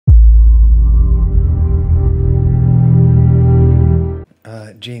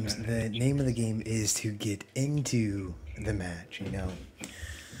James, the name of the game is to get into the match, you know.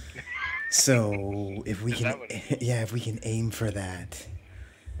 So if we can, yeah, if we can aim for that,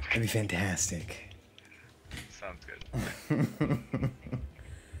 that'd be fantastic. Sounds good.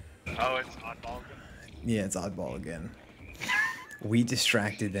 Oh, it's oddball again? Yeah, it's oddball again. We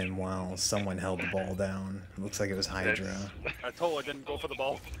distracted them while someone held the ball down. Looks like it was Hydra. I totally didn't go for the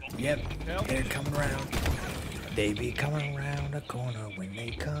ball. Yep, they're coming around. They be coming around the corner when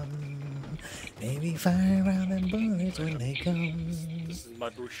they come. They be firing around them bullets when they come. This is my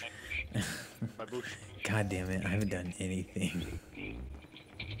bush. My bush. God damn it, I haven't done anything.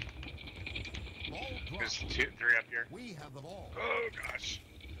 There's 3 up here. We have the ball. Oh gosh.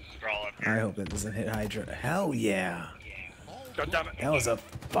 They're all up here. I hope that doesn't hit Hydra. Hell yeah. God damn it. That was a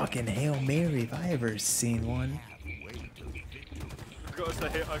fucking Hail Mary if I ever seen one. I got us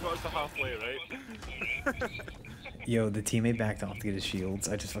to halfway, right? Yo, the teammate backed off to get his shields.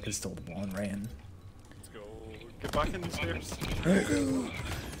 I just fucking stole the ball and ran. Let's go. Get back in the stairs.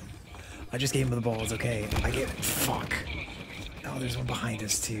 I just gave him the ball. It's okay. I get... Fuck. Oh, there's one behind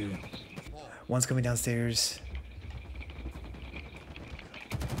us, too. One's coming downstairs.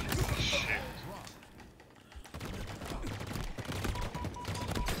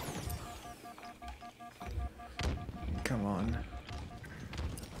 Come on.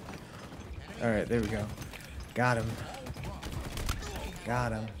 Alright, there we go. Got him.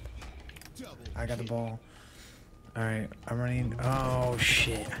 Got him. I got the ball. Alright, I'm running. Oh,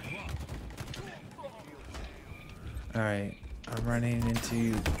 shit. Alright, I'm running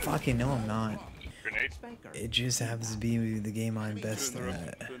into... Fucking no, I'm not. Grenade. It just happens to be the game I'm best Two in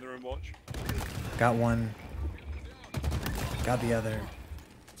at. the room, watch. Got one. Got the other.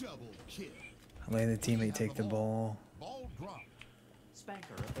 Letting the teammate take the ball.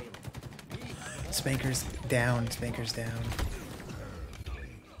 Spanker's down. Spanker's down.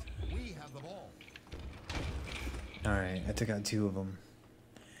 Alright, I took out 2 of them.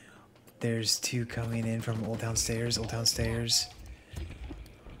 There's 2 coming in from Old Town Stairs. Old Town Stairs.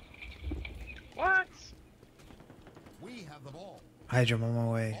 What? Hydra, I'm on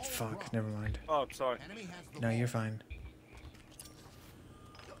my way. Fuck, never mind. Oh, I'm sorry. No, you're fine.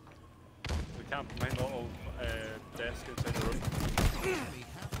 We can't behind the little desk inside the room.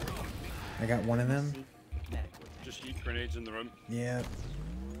 I got one of them. Just eat grenades in the room. Yep.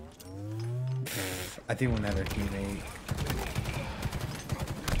 I think one other teammate.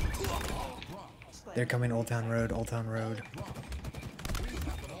 They're coming Old Town Road, Old Town Road.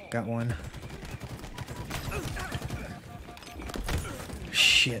 Got one.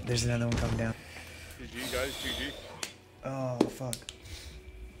 Shit, there's another one coming down. GG guys, GG. Oh, fuck.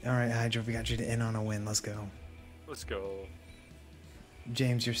 Alright, Hydra, we got you to in on a win. Let's go. Let's go.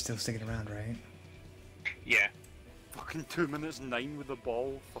 James, you're still sticking around, right? Yeah. Fucking 2 minutes 9 with the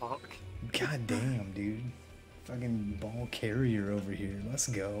ball, fuck. God damn, dude. Fucking ball carrier over here. Let's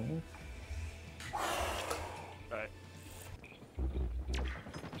go. Right.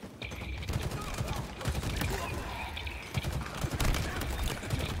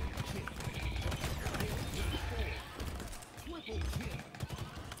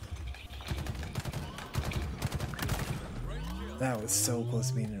 That was so close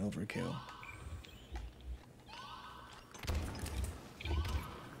to being an overkill.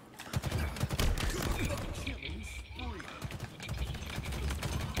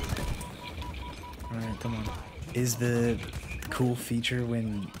 Alright, come on. Is the cool feature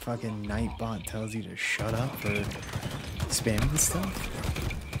when fucking Nightbot tells you to shut up for spamming stuff?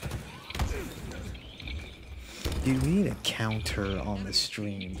 Dude, we need a counter on the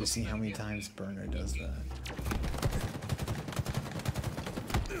stream to see how many times Burner does that.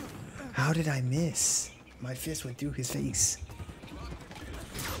 How did I miss? My fist went through his face.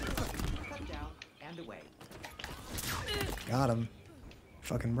 Got him.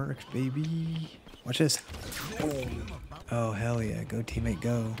 Fucking worked, baby. Watch this. Boom. Oh, hell yeah. Go, teammate,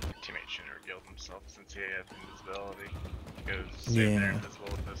 go. Teammate shouldn't have killed himself since he had invisibility. He goes sitting there invisible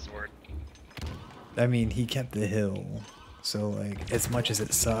with the sword. I mean, he kept the hill. So, like, as much as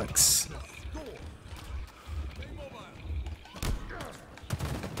it sucks.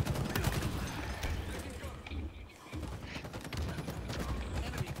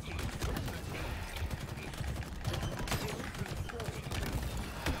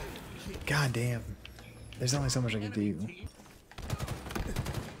 God damn. There's only so much I can do.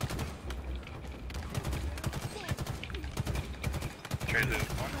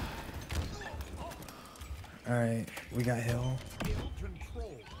 Alright, we got hill.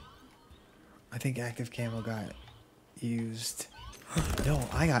 I think active camo got used. No,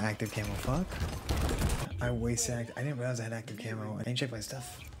 I got active camo, fuck. I waste act. I didn't realize I had active camo. I didn't check my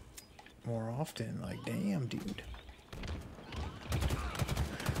stuff more often. Like, damn, dude.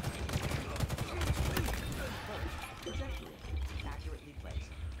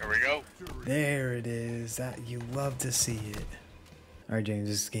 Here we go. There it is. That you love to see it. All right, James.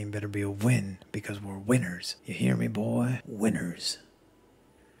 This game better be a win because we're winners. You hear me, boy? Winners.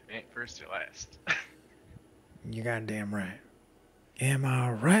 It ain't first or last. You goddamn right. Am I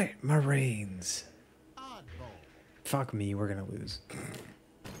right, Marines? Fuck me. We're gonna lose.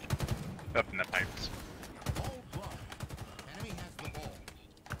 Up in the pipes.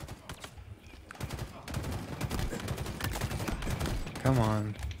 Come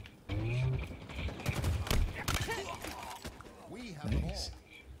on. Nice.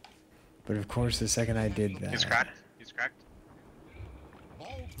 But of course, the second I did that, He's cracked. He's cracked.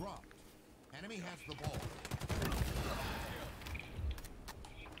 Ball drop. Enemy has the ball.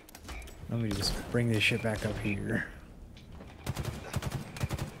 let me just bring this shit back up here.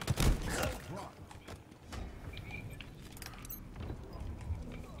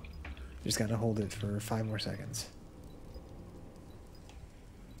 Just gotta hold it for 5 more seconds.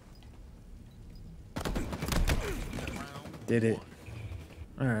 Did it.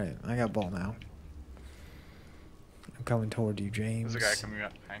 Alright, I got ball now. I'm coming toward you, James. There's a guy coming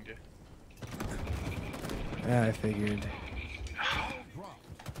up behind you. Yeah, I figured.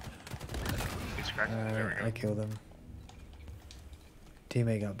 He's cracked. There we go. I killed him.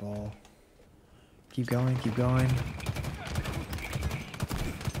 Teammate got ball. Keep going, keep going.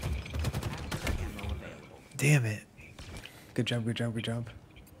 Damn it. Good job, good job, good job.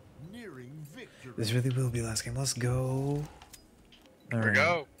 Nearing victory. This really will be last game. Let's go. Here we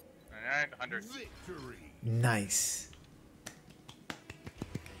go. 900. Victory. Nice.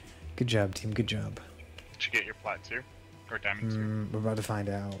 Good job, team. Good job. Did you get your plat too? Or diamond too? We're about to find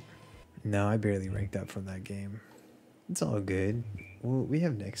out. No, I barely ranked up from that game. It's all good. We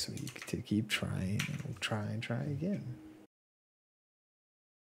have next week to keep trying. We'll try and try again.